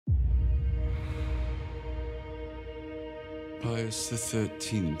Pius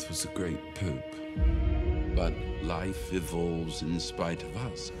XIII was a great pope, but life evolves in spite of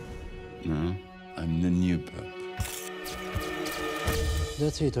us. No, I'm the new pope.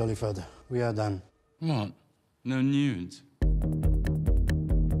 That's it, Holy Father. We are done. What? No nudes?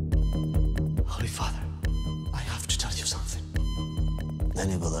 Holy Father, I have to tell you something.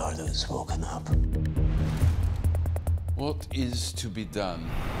 Danny Gallardo is woken up. What is to be done?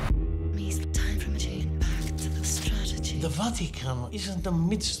 It's time for me to impact the strategy. The Vatican is in the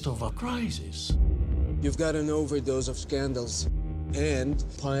midst of a crisis. You've got an overdose of scandals. And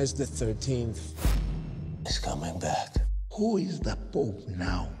Pius XIII is coming back. Who is the Pope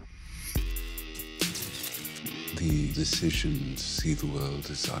now? The decision to see the world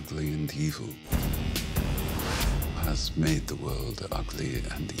as ugly and evil has made the world ugly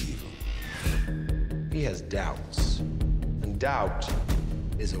and evil. He has doubts, and doubt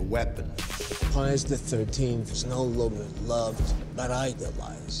is a weapon. Pius XIII is no longer loved, but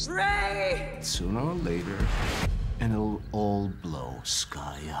idolized. Ray! Sooner or later, and it'll all blow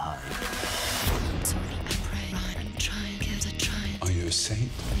sky high. Sorry, I pray. I'm trying, give it a try. Are you a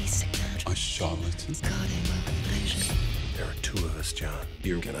saint? Please sit down. A charlatan? God, it will be pleasure. There are two of us, John.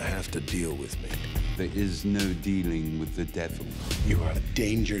 You're gonna have to deal with me. There is no dealing with the devil. You are a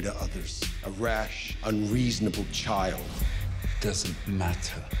danger to others, a rash, unreasonable child. Doesn't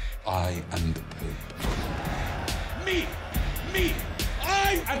matter. I am the Pope. Me!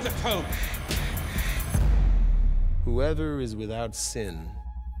 I am the Pope! Whoever is without sin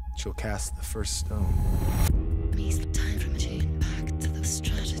shall cast the first stone.